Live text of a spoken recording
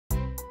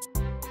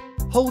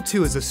Hole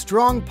 2 is a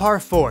strong par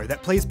 4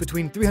 that plays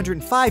between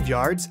 305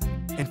 yards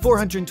and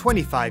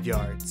 425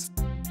 yards.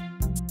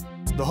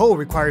 The hole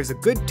requires a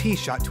good tee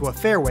shot to a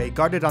fairway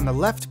guarded on the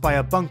left by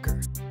a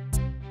bunker.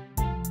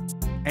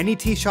 Any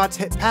tee shots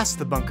hit past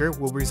the bunker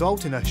will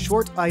result in a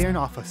short iron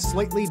off a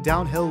slightly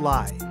downhill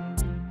lie.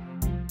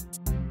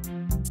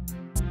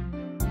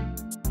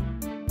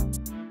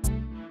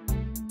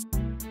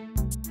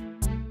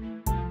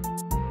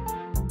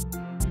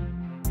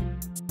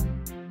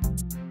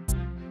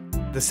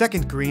 The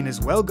second green is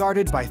well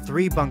guarded by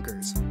 3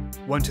 bunkers,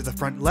 one to the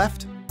front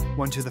left,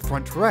 one to the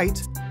front right,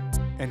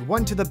 and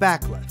one to the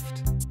back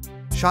left.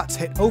 Shots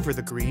hit over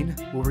the green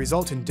will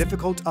result in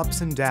difficult ups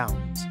and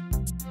downs.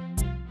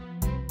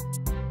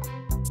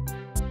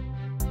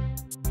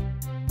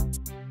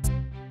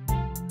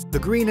 The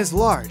green is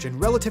large and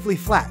relatively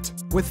flat,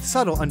 with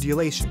subtle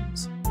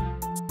undulations.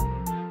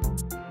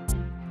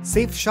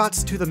 Safe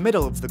shots to the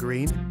middle of the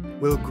green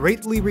will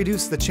greatly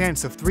reduce the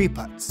chance of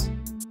 3-putts.